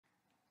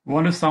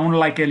Want to sound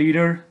like a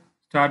leader?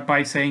 Start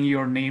by saying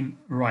your name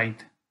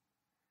right.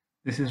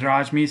 This is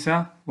Raj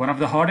Misa. One of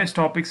the hottest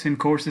topics in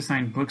courses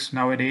and books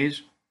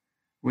nowadays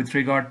with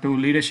regard to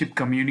leadership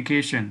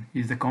communication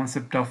is the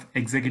concept of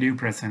executive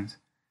presence.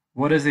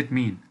 What does it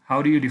mean?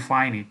 How do you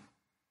define it?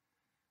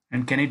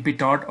 And can it be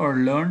taught or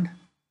learned?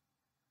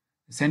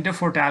 The Center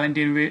for Talent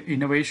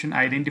Innovation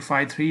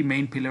identified three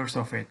main pillars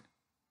of it: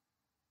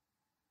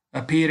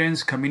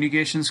 appearance,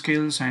 communication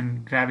skills,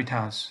 and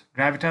gravitas.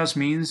 Gravitas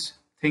means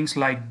things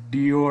like, do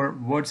your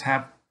words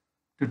have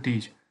to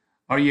teach?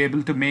 Are you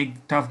able to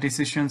make tough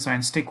decisions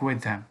and stick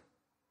with them?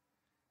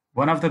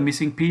 One of the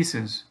missing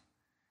pieces,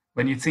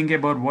 when you think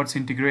about what's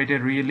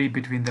integrated really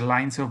between the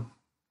lines of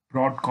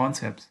broad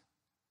concepts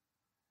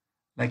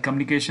like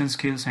communication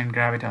skills and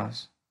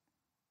gravitas,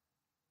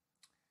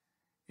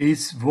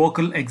 is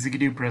vocal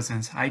executive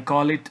presence. I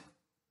call it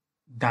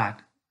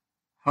that.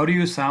 How do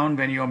you sound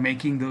when you're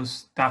making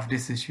those tough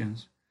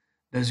decisions?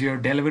 Does your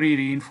delivery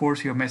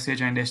reinforce your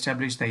message and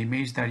establish the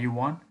image that you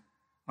want,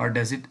 or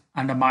does it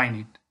undermine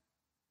it?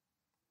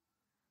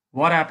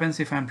 What happens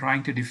if I'm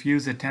trying to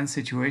diffuse a tense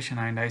situation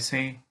and I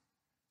say,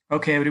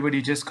 okay,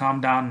 everybody just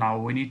calm down now,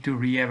 we need to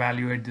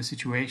reevaluate the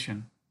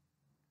situation?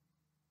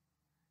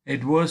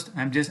 At worst,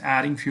 I'm just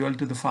adding fuel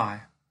to the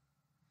fire.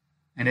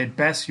 And at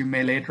best, you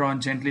may later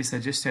on gently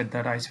suggest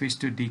that I switch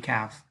to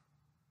decaf.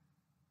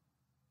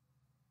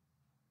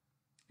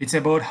 It's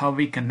about how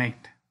we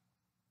connect.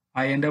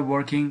 I end up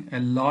working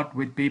a lot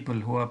with people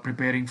who are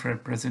preparing for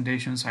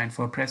presentations and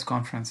for press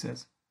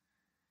conferences.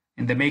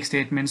 And they make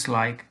statements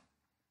like,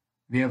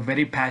 we are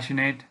very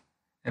passionate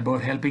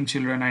about helping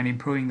children and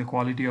improving the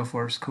quality of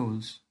our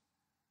schools.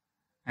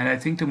 And I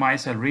think to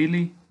myself,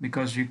 really?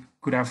 Because you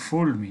could have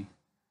fooled me.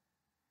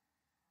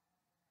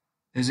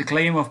 There's a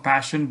claim of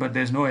passion, but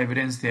there's no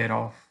evidence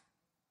thereof.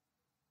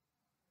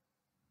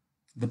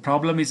 The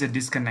problem is a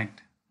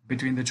disconnect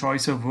between the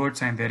choice of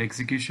words and their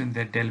execution,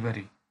 their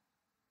delivery.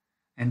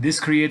 And this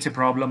creates a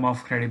problem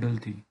of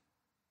credibility.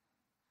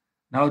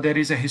 Now there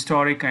is a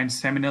historic and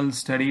seminal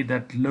study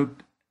that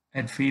looked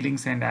at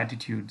feelings and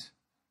attitudes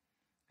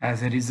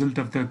as a result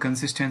of the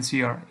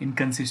consistency or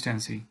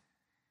inconsistency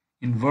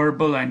in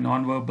verbal and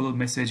nonverbal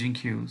messaging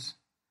cues.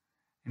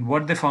 And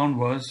what they found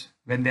was,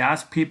 when they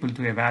asked people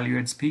to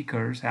evaluate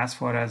speakers as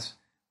far as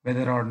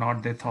whether or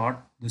not they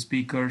thought the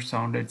speaker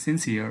sounded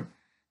sincere,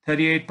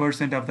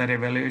 38% of that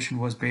evaluation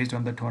was based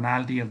on the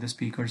tonality of the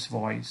speaker's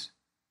voice.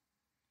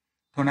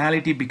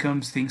 Tonality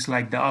becomes things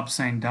like the ups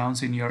and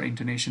downs in your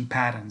intonation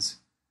patterns.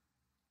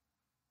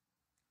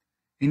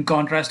 In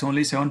contrast,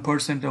 only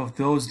 7% of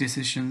those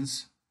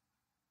decisions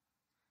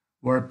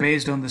were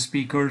based on the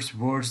speaker's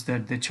words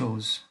that they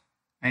chose,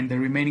 and the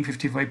remaining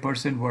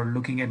 55% were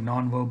looking at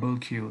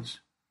nonverbal cues.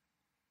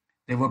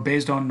 They were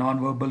based on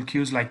nonverbal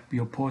cues like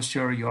your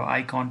posture, your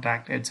eye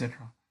contact,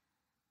 etc.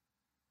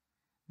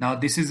 Now,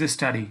 this is a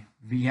study.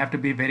 We have to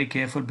be very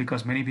careful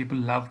because many people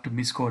love to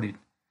misquote it.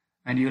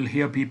 And you'll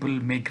hear people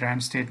make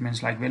grand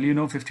statements like, well,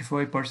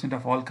 55%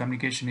 of all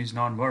communication is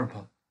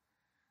nonverbal.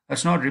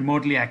 That's not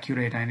remotely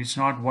accurate, and it's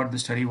not what the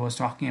study was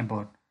talking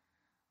about.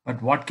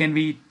 But what can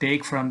we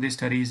take from this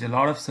study is a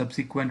lot of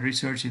subsequent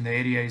research in the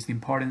area is the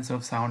importance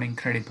of sounding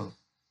credible.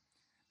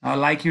 Now, I'd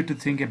like you to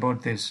think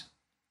about this.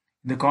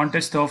 In the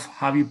context of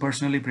how you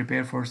personally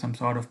prepare for some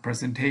sort of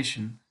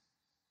presentation,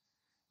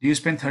 do you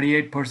spend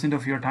 38%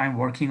 of your time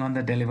working on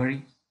the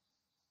delivery?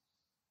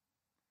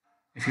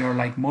 If you're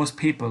like most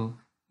people,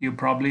 you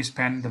probably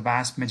spend the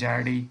vast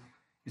majority,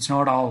 it's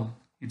not all,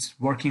 it's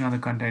working on the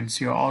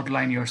contents, your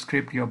outline, your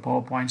script, your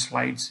PowerPoint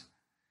slides,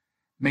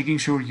 making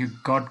sure you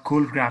got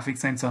cool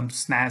graphics and some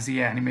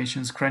snazzy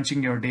animations,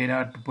 crunching your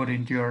data to put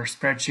into your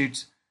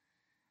spreadsheets.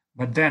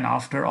 But then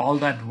after all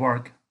that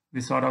work,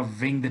 we sort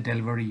of wing the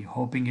delivery,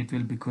 hoping it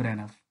will be good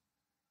enough.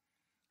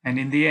 And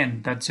in the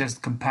end, that's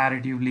just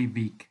comparatively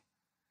weak.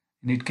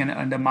 And it can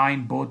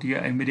undermine both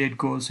your immediate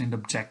goals and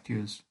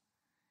objectives,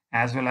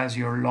 as well as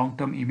your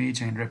long-term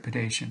image and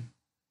reputation.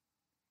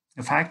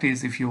 The fact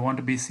is, if you want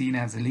to be seen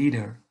as a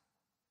leader,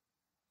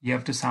 you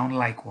have to sound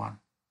like one.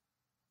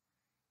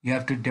 You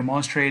have to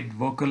demonstrate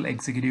vocal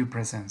executive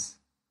presence.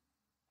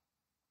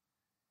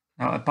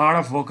 Now, a part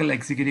of vocal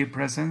executive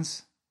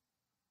presence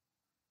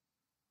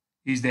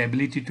is the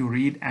ability to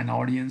read an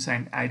audience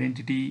and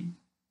identity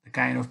the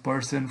kind of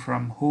person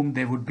from whom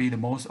they would be the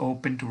most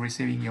open to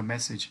receiving your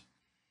message,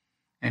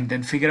 and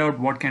then figure out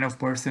what kind of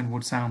person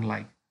would sound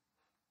like.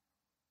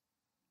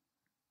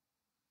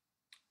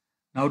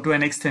 Now, to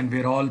an extent,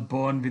 we're all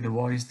born with the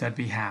voice that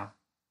we have,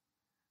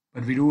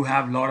 but we do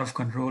have a lot of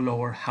control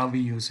over how we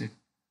use it.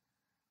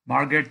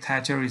 Margaret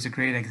Thatcher is a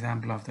great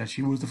example of that.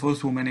 She was the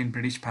first woman in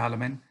British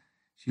Parliament.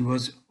 She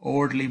was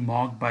overtly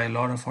mocked by a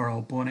lot of her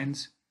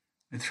opponents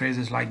with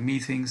phrases like, "Me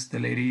thinks the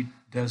lady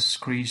does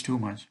screech too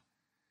much."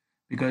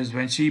 Because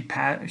when she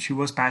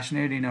was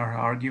passionate in her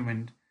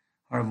argument,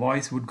 her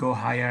voice would go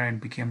higher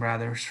and became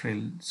rather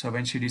shrill. So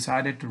when she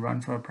decided to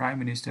run for Prime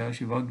Minister,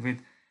 she worked with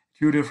a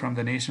tutor from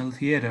the National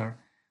Theatre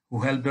who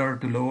helped her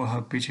to lower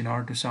her pitch in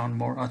order to sound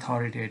more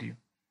authoritative.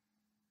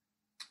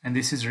 And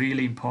this is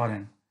really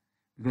important,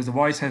 because the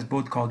voice has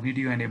both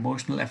cognitive and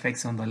emotional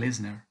effects on the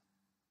listener.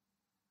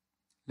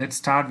 Let's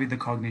start with the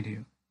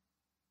cognitive.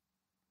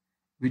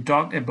 We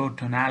talked about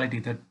tonality,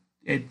 that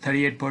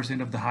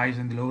 38% of the highs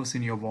and the lows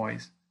in your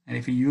voice. And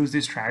if you use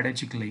this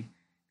strategically,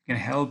 it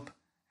can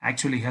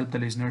actually help the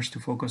listeners to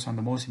focus on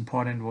the most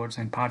important words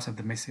and parts of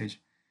the message,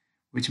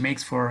 which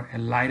makes for a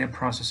lighter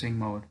processing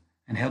mode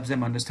and helps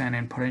them understand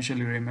and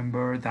potentially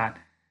remember that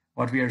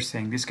what we are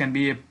saying. This can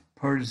be a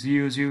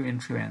persuasive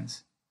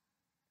influence.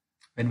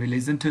 When we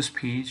listen to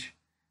speech,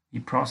 we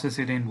process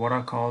it in what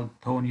are called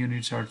tone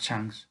units or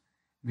chunks.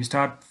 We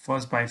start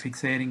first by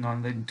fixating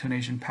on the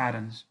intonation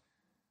patterns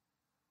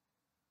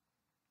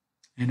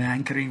and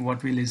anchoring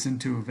what we listen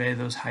to where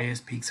those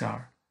highest peaks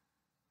are.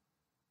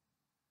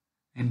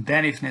 And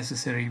then, if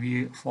necessary,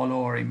 we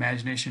follow our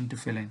imagination to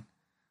fill in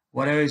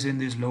whatever is in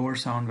these lower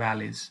sound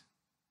valleys.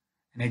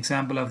 An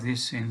example of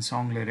this in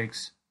song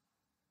lyrics.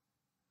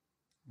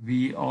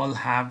 We all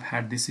have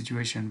had this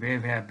situation where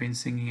we have been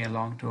singing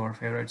along to our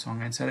favorite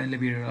song and suddenly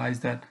we realize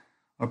that,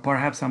 or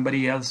perhaps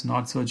somebody else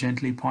not so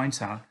gently points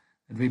out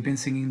that we've been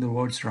singing the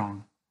words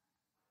wrong.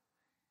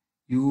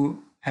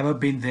 You ever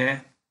been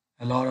there?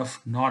 A lot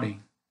of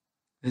nodding.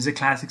 There's a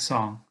classic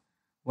song,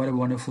 What a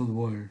Wonderful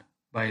World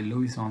by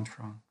Louis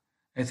Armstrong.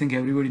 I think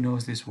everybody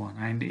knows this one.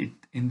 And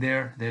in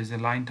there's a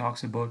line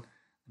talks about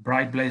the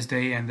bright blessed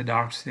day and the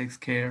dark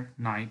sacred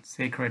night.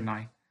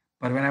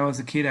 But when I was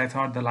a kid, I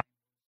thought the line,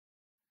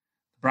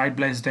 bright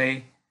blessed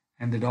day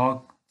and the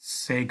dog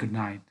say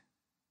goodnight.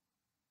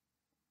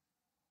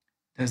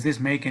 Does this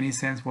make any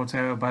sense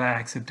whatsoever? But I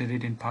accepted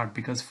it in part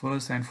because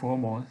first and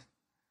foremost,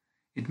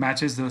 it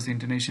matches those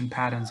intonation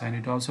patterns and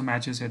it also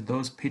matches at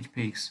those pitch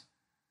peaks.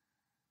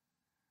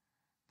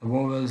 The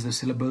vowels, the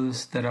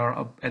syllables that are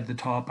up at the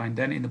top, and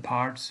then in the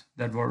parts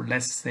that were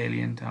less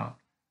salient, that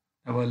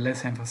were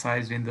less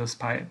emphasized in those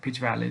pitch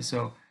valleys.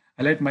 So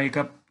I let make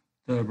up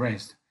the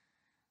rest.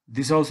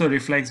 This also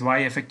reflects why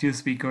effective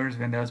speakers,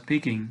 when they are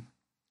speaking,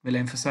 will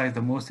emphasize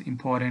the most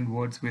important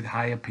words with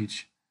higher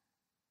pitch.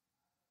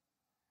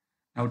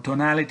 Now,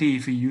 tonality,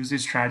 if we use it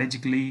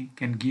strategically,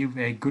 can give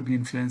a good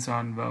influence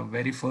on the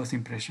very first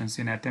impressions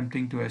in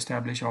attempting to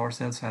establish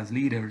ourselves as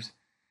leaders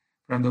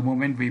from the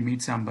moment we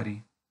meet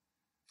somebody.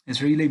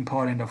 It's really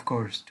important, of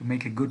course, to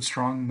make a good,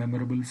 strong,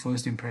 memorable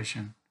first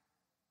impression.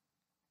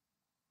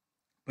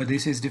 But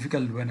this is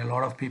difficult when a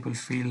lot of people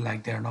feel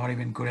like they're not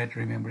even good at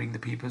remembering the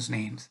people's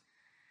names.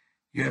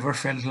 You ever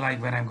felt like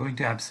when I'm going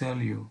to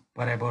absolve you,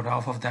 but about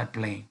half of that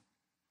blame?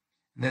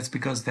 That's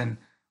because then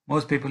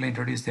most people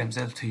introduce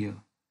themselves to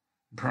you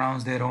and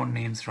pronounce their own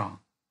names wrong.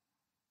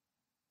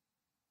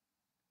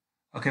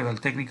 Okay, well,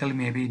 technically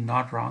maybe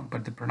not wrong,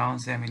 but they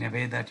pronounce them in a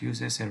way that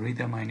uses a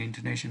rhythm and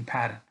intonation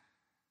pattern.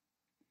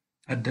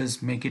 That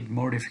does make it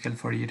more difficult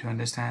for you to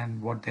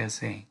understand what they're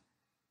saying.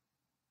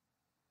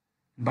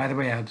 By the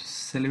way,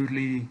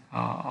 absolutely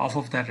off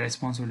of that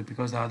responsibility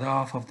because the other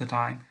half of the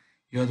time,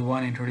 you're the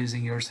one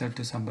introducing yourself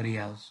to somebody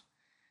else.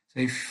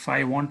 So if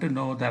I want to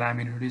know that I'm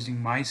introducing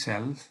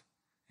myself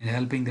and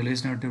helping the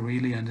listener to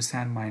really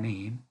understand my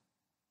name,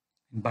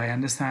 and by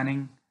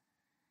understanding,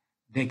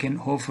 they can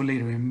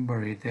hopefully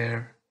remember it.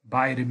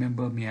 By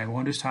remember me, I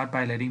want to start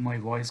by letting my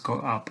voice go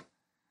up,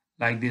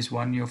 like this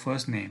one, your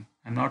first name.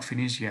 I'm not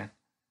finished yet.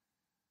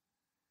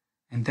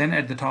 And then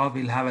at the top,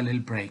 we'll have a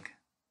little break.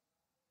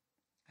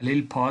 A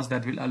little pause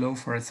that will allow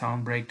for a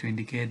sound break to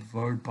indicate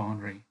word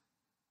boundary.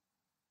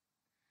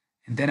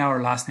 And then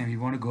our last name, we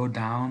want to go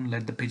down,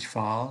 let the pitch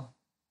fall.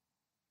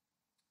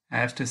 I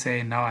have to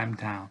say, now I'm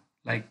down,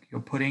 like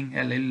you're putting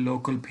a little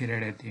local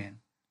period at the end.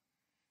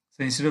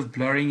 So instead of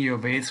blurring your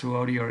way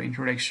throughout your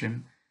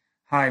introduction,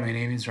 hi, my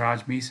name is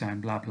Raj Misa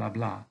and blah, blah,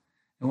 blah.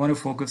 I want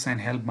to focus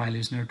and help my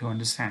listener to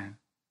understand.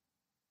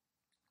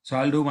 So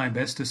I'll do my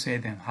best to say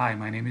them, hi,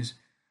 my name is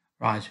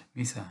Raj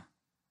Misa.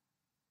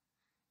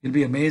 You'll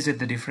be amazed at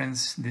the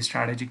difference this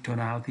strategic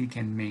tonality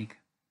can make,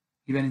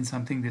 even in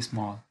something this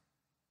small.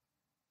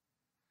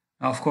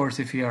 Now, of course,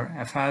 if we are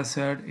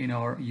haphazard in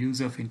our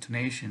use of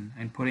intonation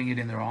and putting it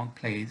in the wrong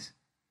place,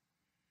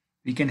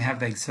 we can have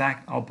the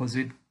exact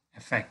opposite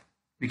effect.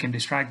 We can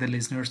distract the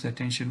listener's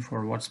attention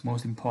for what's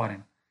most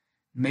important,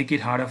 make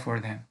it harder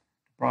for them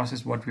to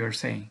process what we are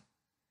saying.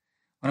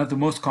 One of the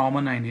most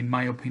common and, in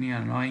my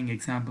opinion, annoying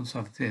examples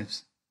of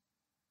this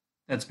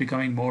that's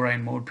becoming more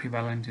and more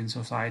prevalent in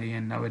society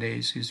and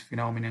nowadays is a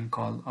phenomenon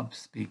called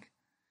upspeak,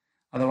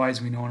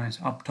 otherwise known as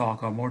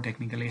uptalk or more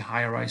technically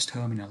high-rise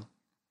terminal.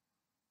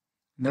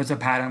 And that's a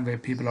pattern where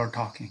people are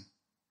talking.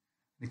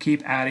 They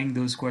keep adding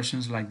those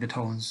questions like the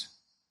tones,